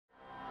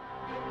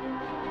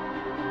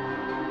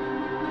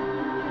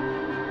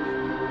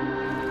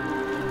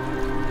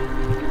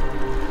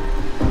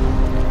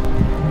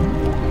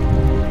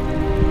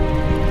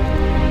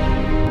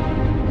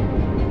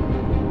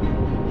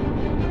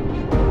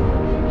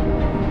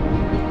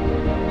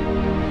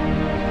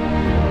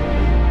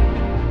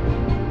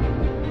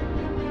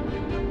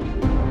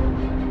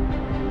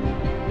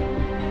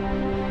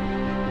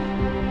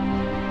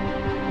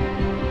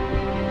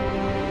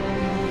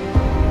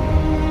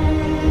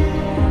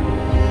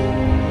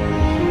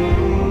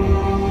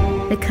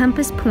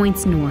compass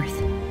points north,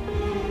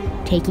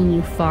 taking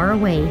you far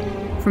away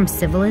from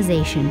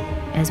civilization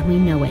as we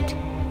know it.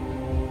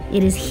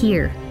 It is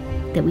here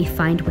that we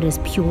find what is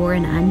pure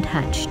and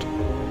untouched,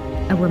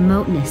 a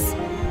remoteness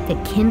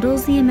that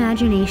kindles the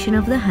imagination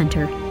of the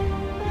hunter,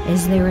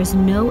 as there is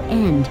no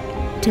end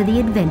to the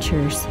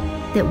adventures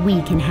that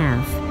we can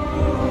have.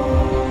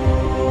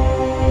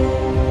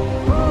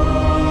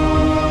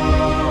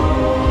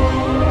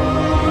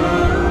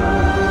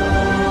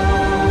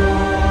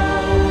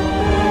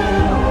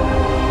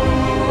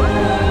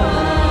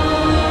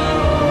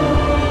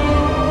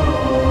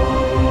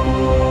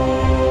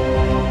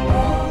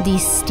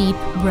 These steep,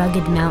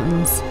 rugged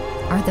mountains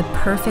are the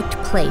perfect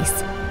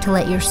place to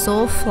let your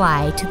soul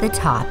fly to the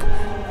top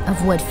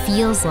of what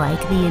feels like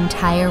the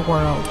entire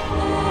world.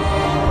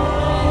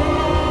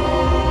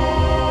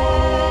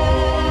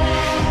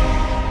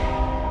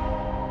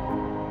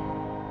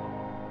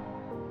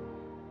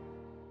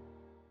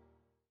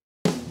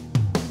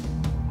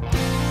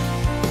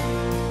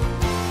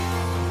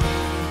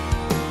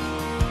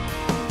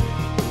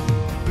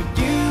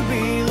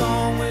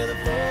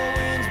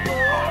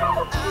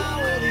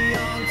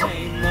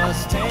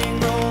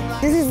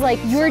 This is like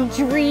your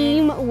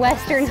dream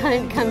Western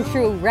hunt come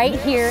true right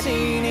here.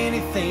 Seen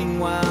anything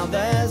wild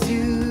as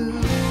you.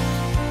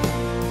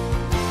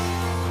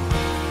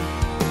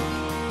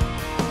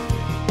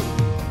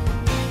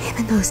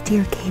 Even those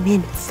deer came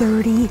in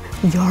 30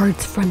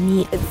 yards from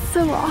me. It's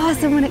so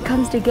awesome when it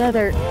comes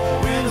together.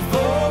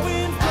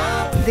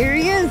 There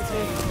he is.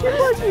 You're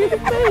punching me in the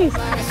face.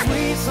 Like a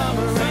sweet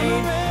summer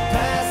rain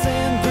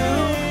passing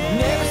through.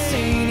 Never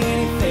seen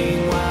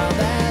anything wild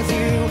as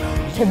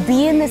you. To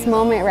be in this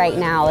moment right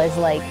now is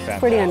like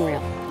pretty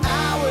unreal.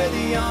 I wear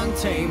the young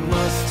tame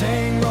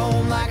Mustang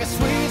roll like a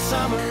sweet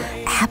summer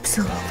rain.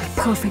 Absolutely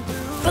perfect,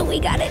 but we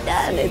got it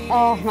done.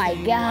 Oh my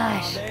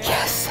gosh.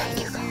 Yes,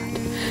 thank you, God.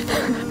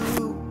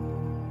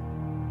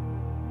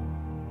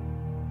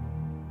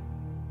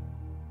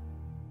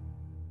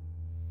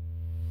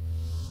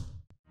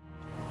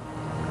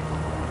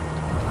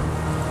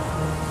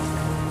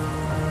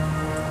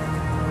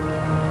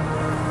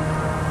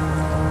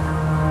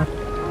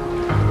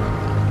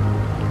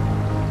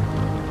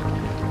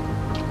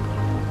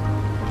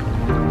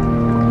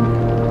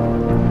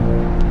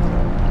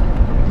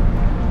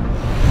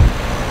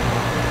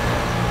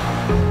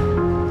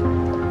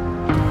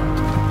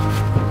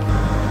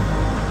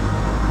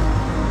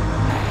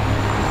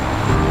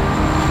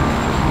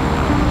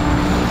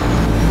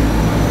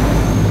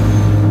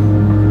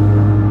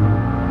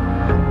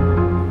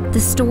 The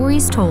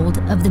stories told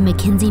of the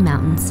Mackenzie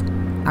Mountains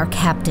are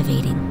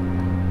captivating.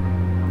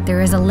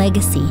 There is a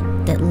legacy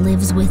that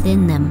lives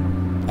within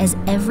them, as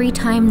every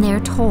time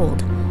they're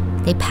told,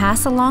 they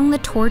pass along the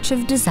torch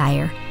of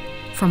desire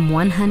from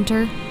one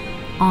hunter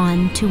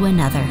on to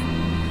another,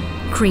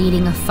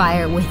 creating a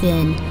fire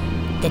within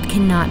that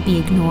cannot be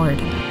ignored.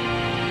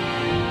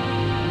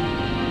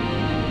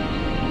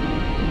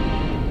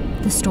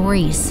 The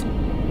stories,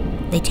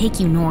 they take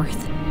you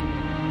north.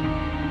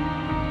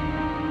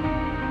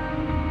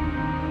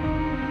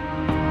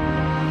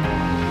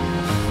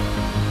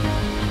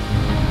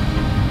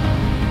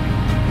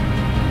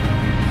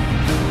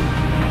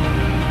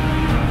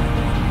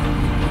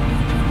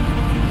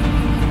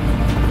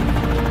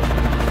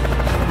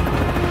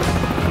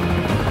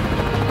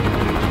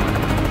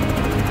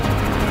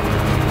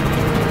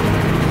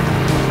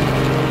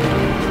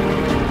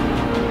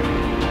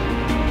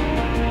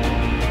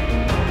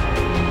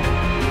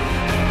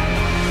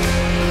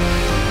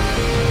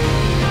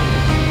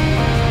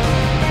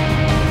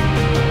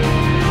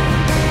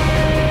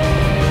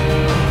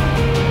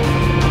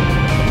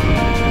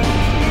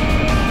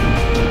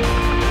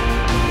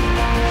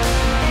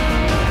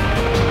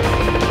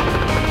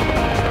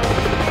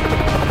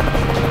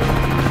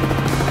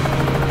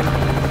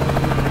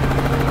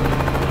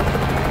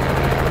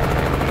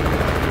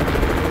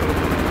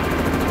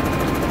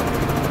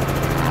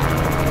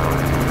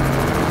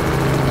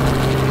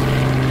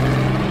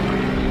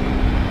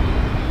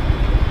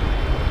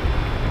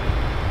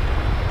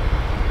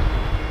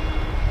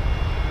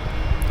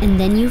 And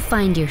then you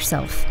find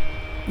yourself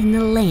in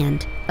the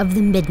land of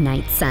the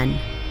midnight sun.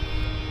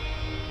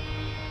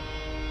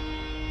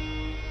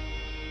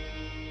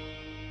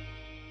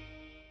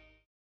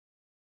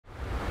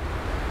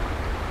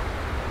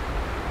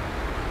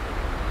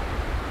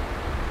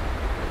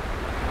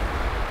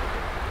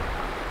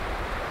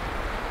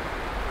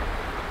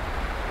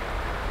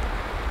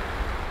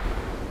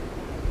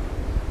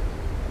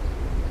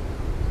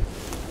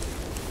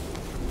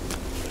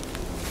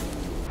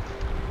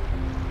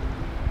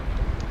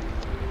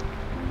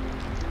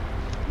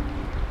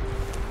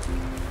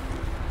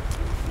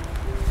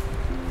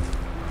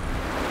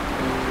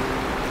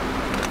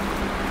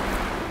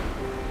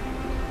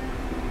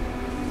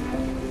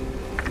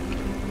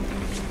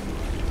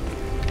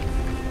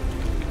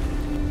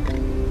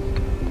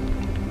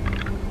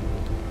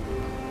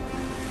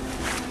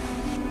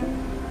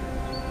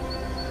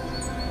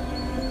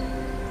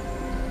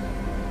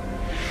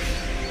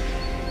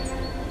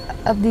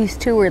 Of these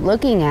two we're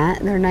looking at,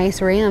 they're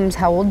nice rams.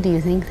 How old do you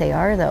think they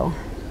are, though?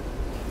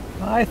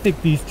 I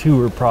think these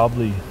two are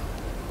probably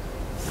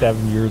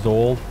 7 years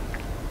old.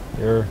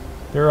 They're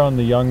on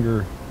the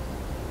younger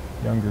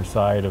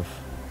side of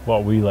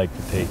what we like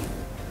to take.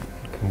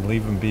 You can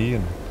leave them be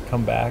and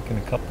come back in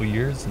a couple of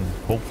years and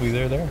hopefully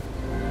they're there.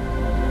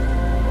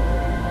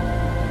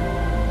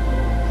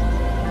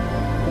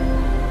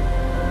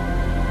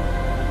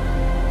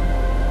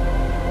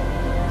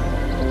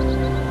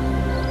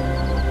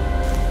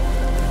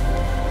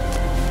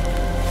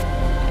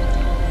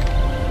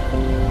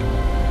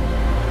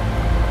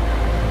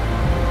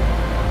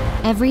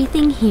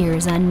 Everything here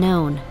is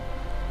unknown.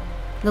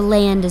 The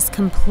land is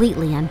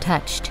completely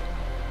untouched.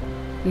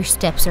 Your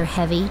steps are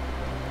heavy,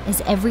 as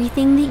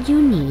everything that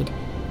you need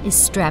is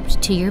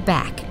strapped to your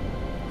back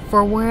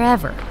for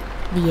wherever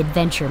the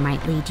adventure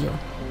might lead you.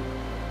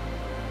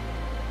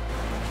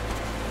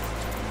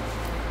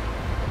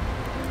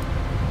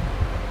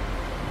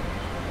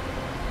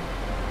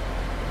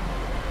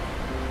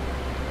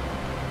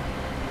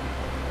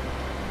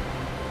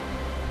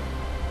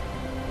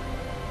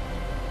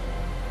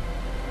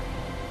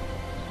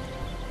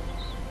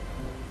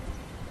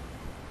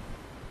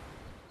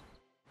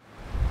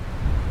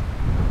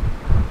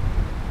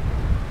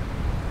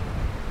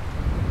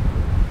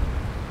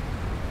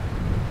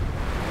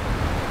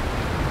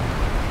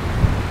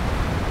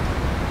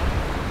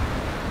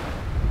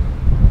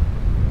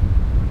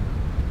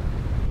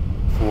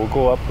 We'll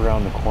go up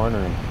around the corner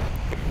and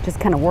Just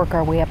kind of work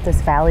our way up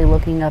this valley,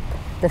 looking up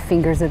the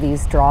fingers of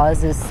these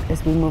draws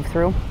as we move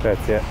through.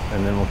 that's it.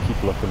 And then we'll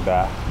keep looking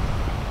back.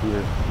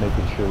 We're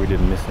making sure we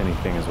didn't miss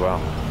anything as well.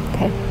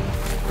 Okay.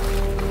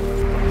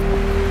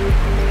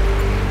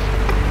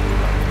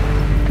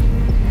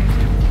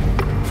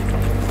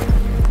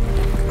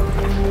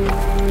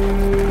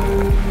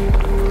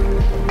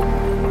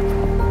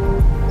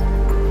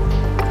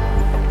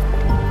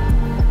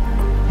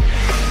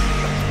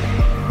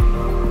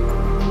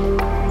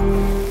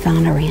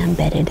 Found a ram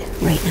bedded.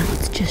 Right now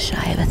it's just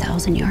shy of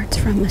 1,000 yards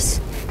from us.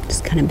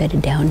 Just kind of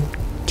bedded down,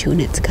 chewing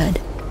its cud.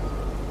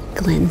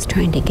 Glenn's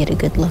trying to get a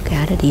good look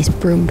at it. He's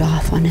broomed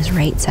off on his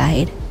right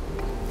side.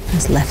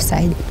 His left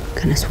side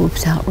kind of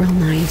swoops out real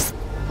nice.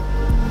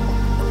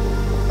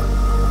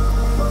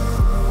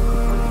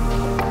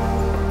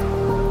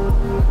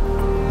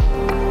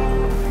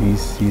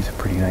 He's a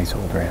pretty nice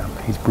old ram.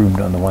 He's broomed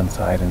on the one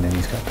side and then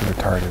he's got the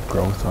retarded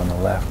growth on the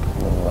left.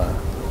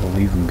 We'll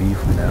leave him be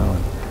for now.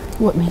 And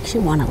What makes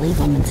you want to leave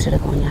him instead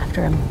of going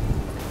after him?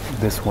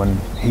 this one,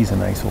 he's a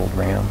nice old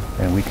ram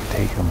and we could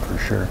take him for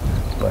sure.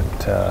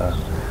 But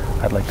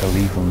I'd like to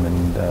leave him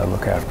and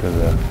look after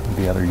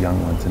the other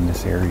young ones in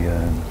this area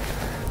and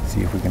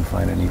see if we can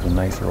find an even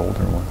nicer,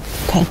 older one.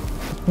 Okay,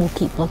 we'll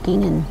keep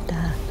looking and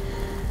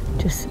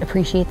just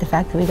appreciate the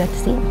fact that we got to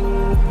see him.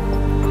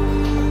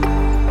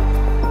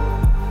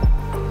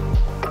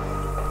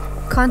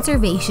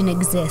 Conservation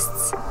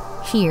exists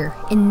here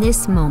in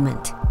this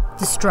moment.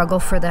 The struggle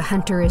for the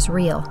hunter is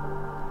real,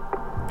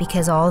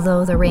 because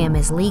although the ram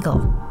is legal,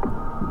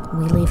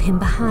 we leave him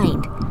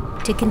behind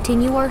to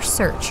continue our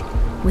search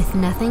with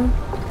nothing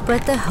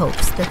but the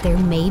hopes that there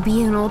may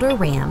be an older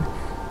ram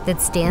that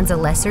stands a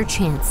lesser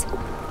chance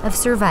of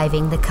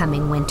surviving the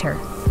coming winter.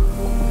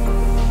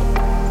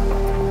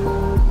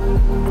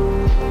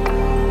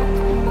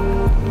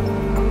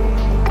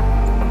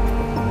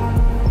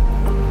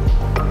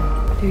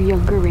 They're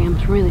younger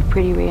rams, really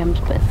pretty rams,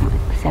 but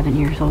like 7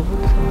 years old.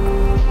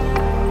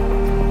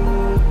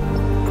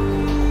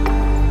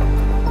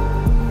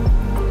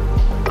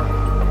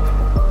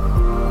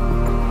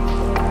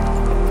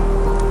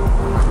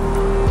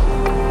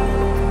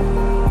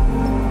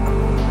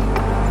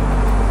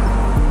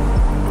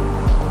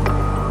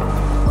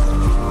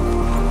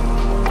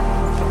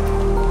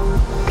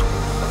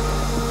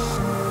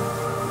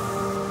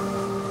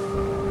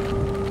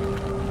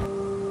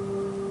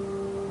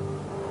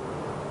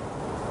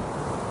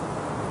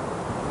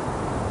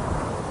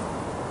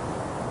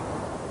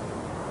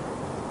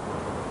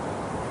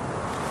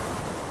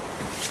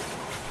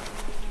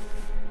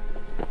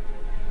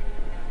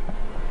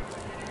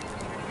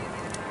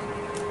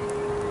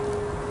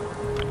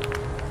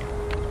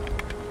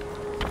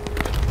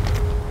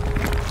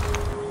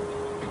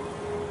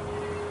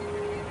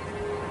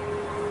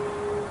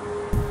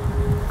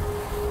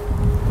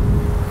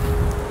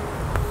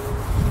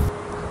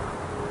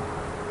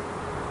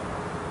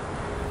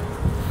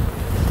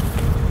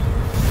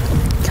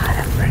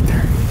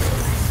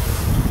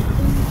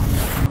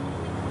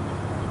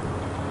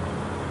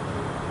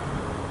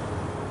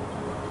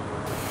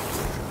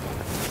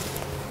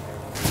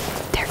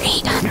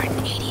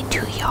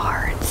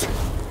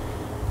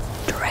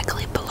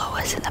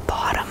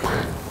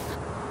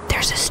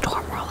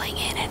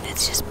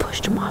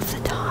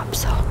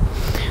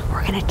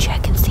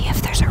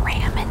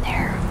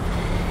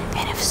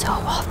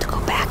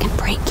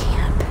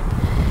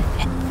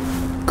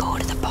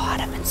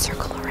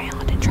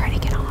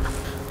 So.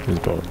 There's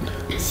about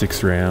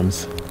 6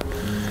 rams,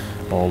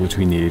 all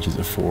between the ages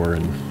of 4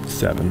 and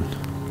 7.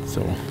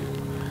 So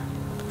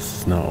this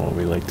It's not what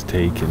we like to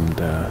take, and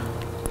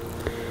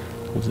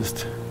we'll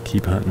just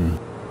keep hunting.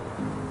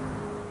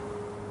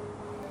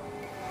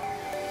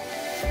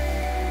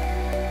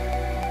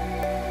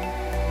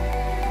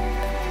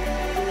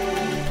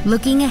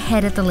 Looking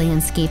ahead at the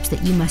landscapes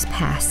that you must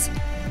pass,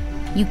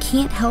 you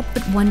can't help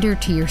but wonder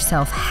to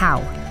yourself how.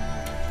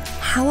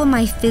 How am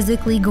I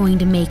physically going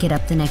to make it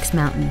up the next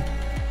mountain?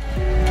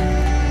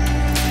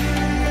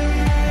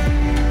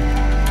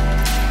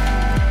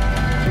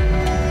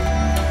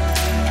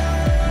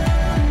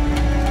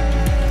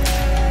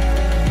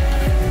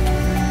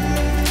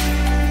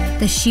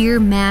 The sheer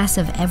mass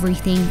of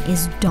everything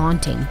is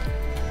daunting.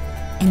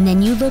 And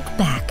then you look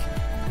back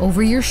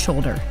over your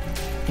shoulder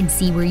and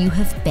see where you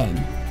have been.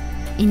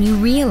 And you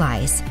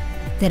realize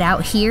that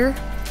out here,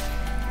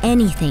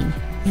 anything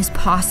is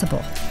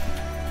possible.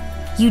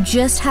 You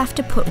just have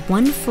to put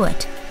one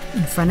foot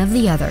in front of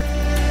the other.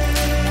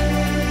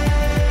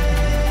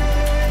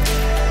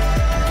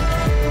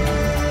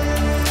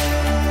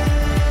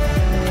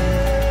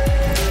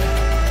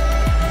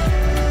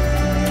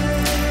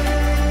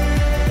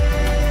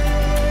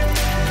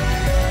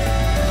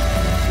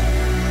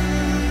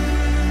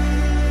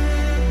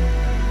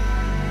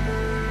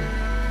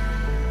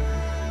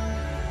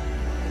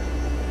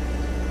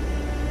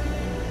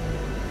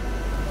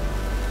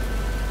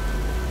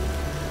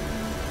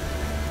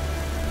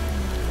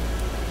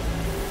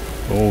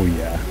 Oh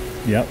yeah.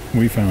 Yep,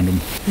 we found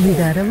him. We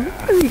got him.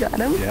 We got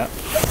him. Yeah.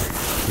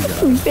 We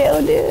got We him.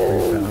 found We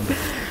him. found him.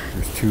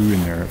 There's two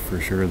in there for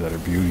sure that are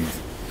beauties.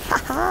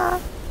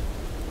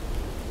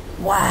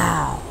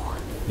 Wow.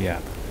 Yeah.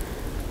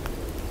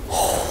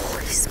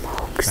 Holy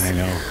smokes. I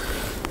know.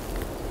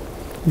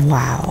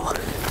 Wow.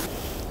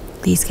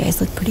 These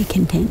guys look pretty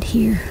content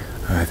here.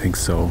 I think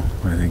so.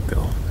 I think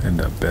they'll end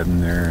up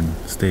bedding there and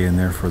stay in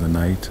there for the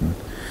night, and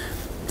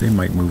they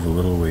might move a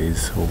little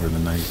ways over the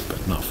night,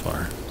 but not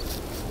far.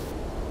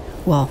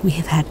 Well, we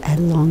have had a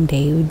long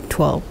day,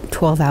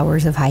 12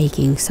 hours of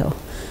hiking, so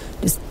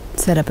just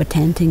set up a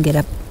tent and get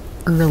up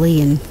early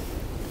and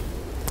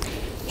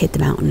hit the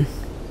mountain.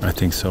 I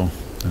think so.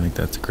 I think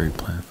that's a great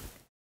plan.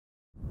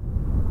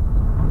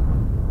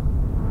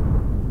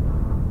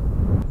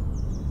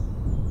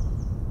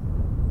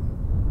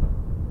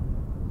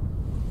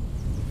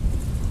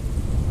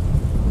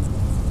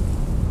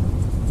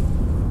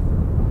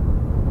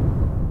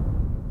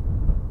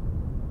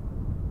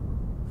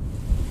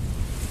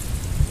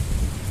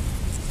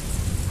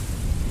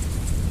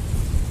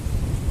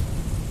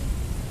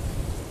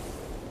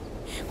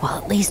 Well,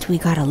 at least we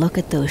got a look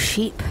at those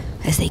sheep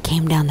as they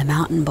came down the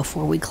mountain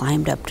before we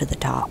climbed up to the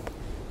top.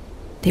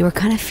 They were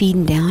kind of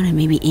feeding down and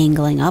maybe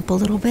angling up a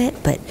little bit,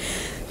 but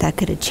that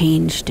could have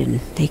changed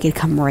and they could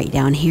come right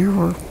down here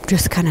or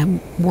just kind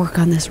of work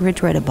on this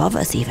ridge right above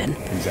us even.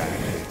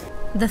 Exactly.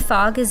 The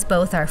fog is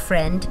both our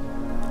friend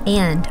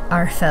and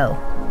our foe.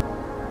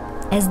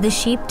 As the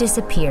sheep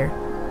disappear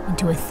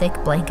into a thick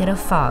blanket of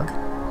fog,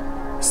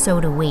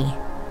 so do we.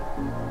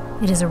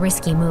 It is a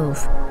risky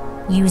move,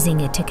 using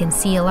it to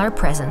conceal our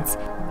presence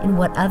in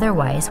what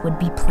otherwise would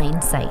be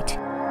plain sight.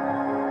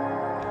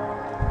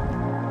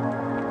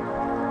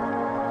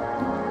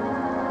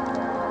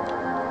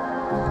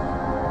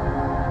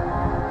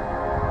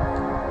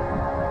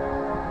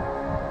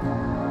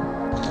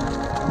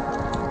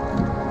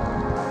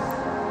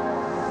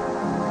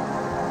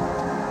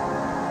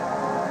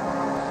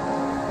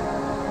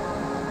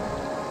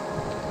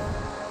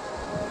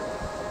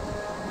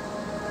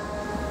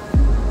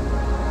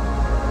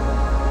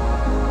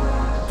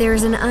 There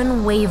is an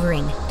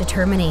unwavering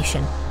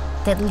determination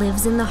that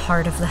lives in the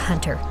heart of the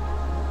hunter,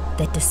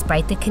 that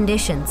despite the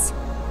conditions,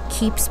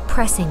 keeps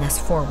pressing us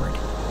forward.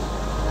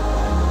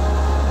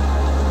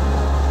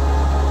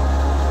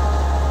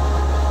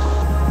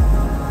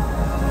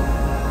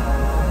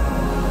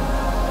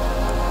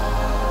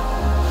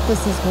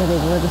 This is where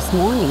they were this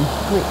morning,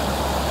 like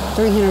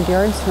 300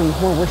 yards from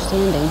where we're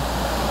standing.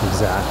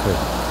 Exactly.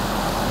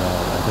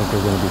 I think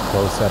they're going to be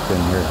close up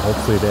in here.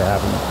 Hopefully they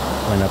haven't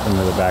went up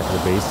into the back of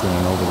the basin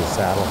and over the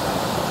saddle.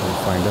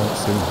 We'll find out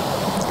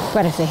soon.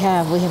 But if they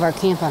have, we have our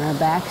camp on our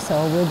back, so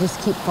we'll just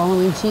keep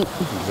following sheep.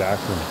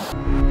 Exactly.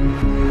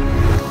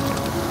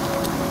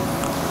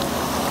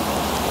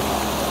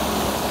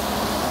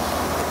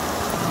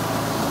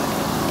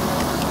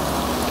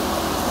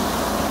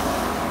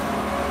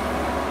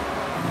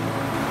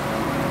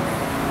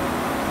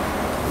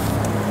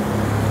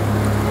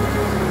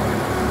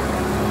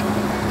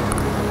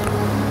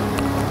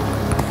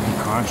 Be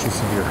conscious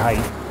of your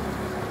height.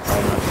 Try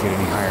not to get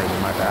any higher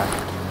than my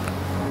back.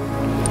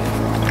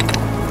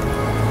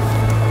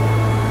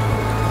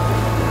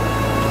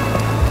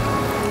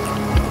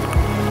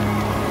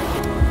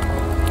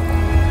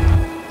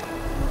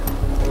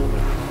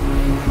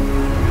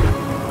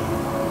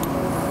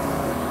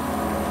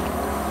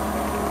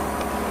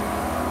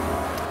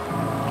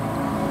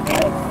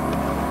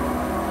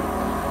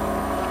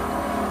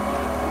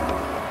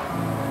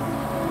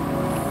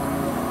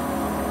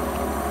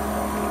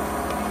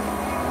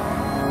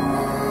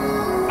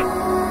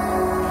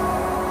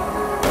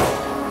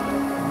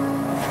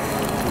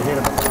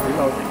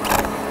 Okay,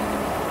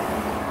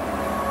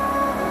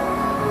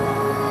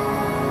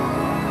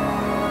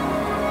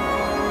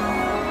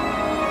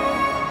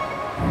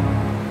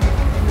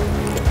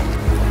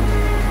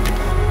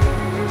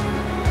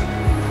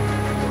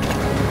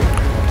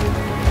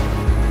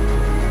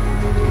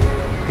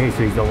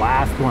 so he's the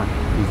last one.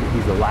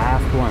 He's the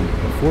last one,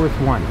 the fourth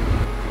one.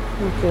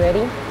 You ready?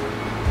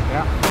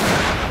 Yeah.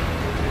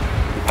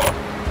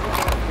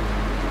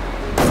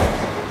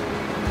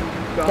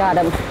 Got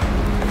him.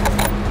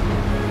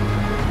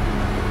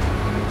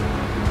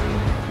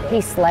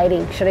 He's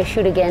sliding. Should I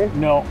shoot again?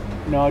 No,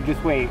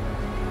 just wait.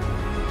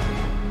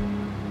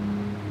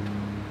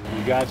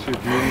 You got your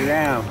beauty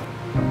ram.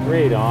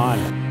 Right on.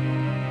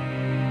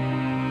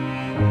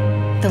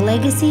 The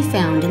legacy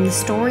found in the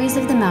stories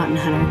of the mountain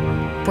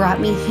hunter brought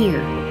me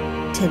here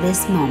to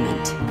this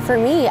moment. For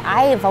me,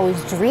 I have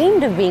always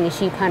dreamed of being a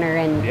sheep hunter,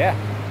 and Yeah.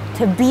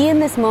 to be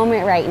in this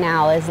moment right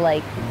now is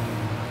like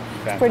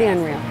pretty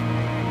unreal.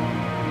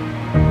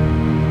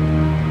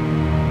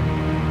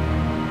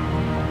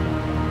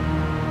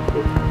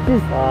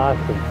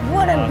 Awesome.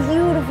 What a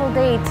beautiful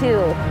day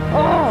too.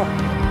 Oh,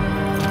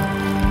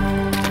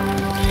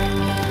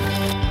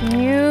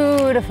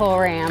 beautiful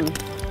ram.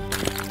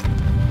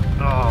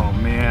 Oh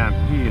man,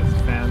 he is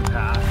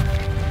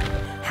fantastic.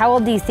 How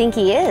old do you think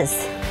he is?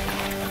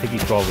 I think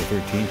he's 12 or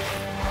 13.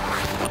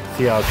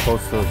 See how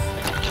close those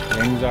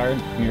rings are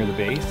near the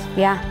base?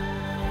 Yeah.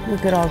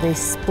 Look at all these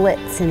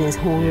splits in his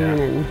horn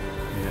and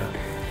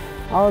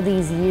all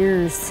these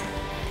years.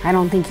 I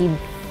don't think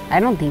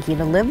he'd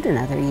have lived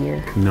another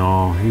year.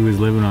 No, he was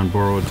living on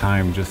borrowed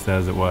time just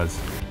as it was.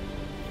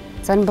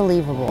 It's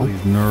unbelievable. All these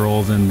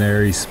knurls in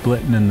there, he's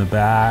splitting in the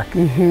back.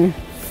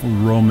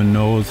 Roman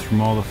nose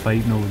from all the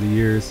fighting over the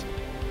years.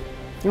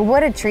 And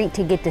what a treat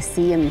to get to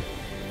see him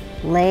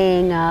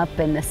laying up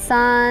in the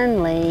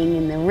sun, laying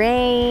in the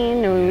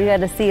rain. And we got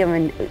to see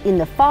him in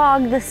the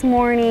fog this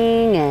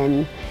morning,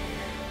 and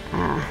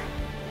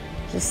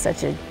just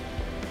such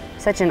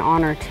an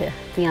honor to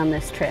be on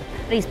this trip.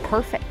 He's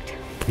perfect.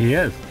 He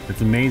is.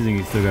 It's amazing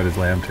he's still got his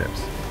lamb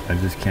tips. I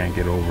just can't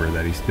get over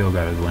that he's still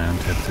got his lamb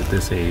tips at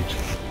this age.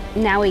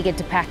 Now we get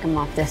to pack him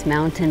off this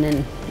mountain,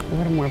 and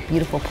what a more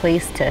beautiful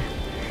place to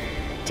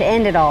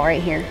end it all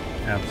right here.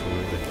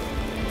 Absolutely.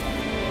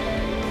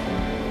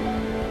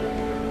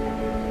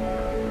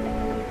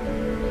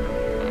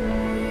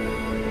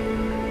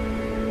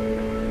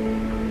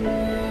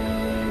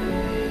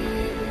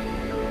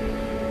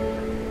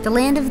 The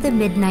land of the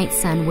midnight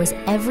sun was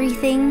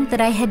everything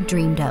that I had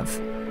dreamed of,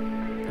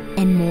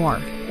 and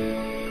more.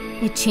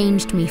 It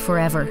changed me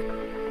forever.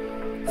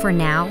 For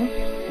now,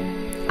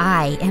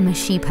 I am a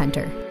sheep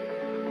hunter.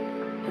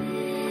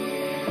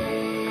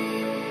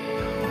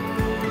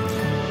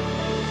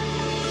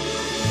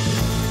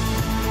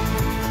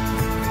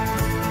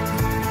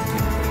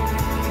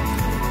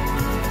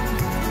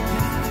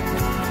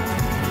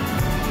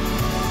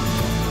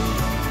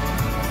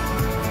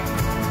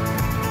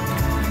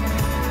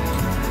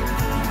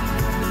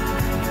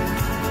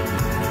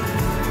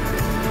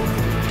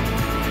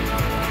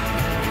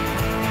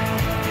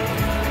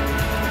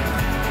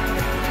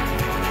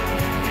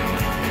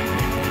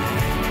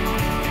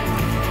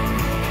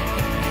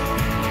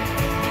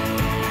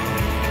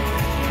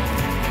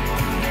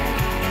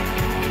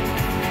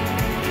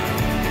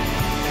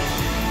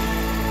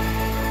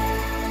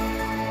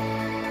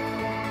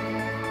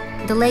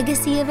 The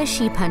legacy of a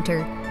sheep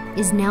hunter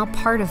is now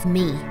part of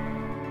me.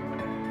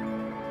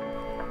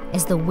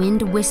 As the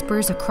wind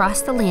whispers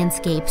across the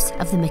landscapes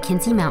of the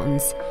Mackenzie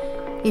Mountains,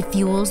 it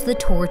fuels the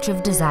torch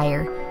of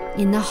desire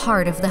in the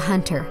heart of the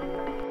hunter.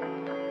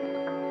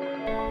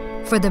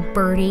 For the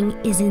burning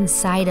is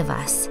inside of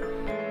us.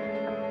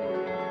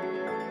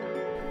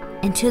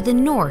 And to the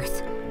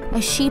north,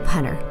 a sheep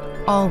hunter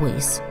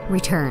always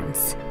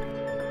returns.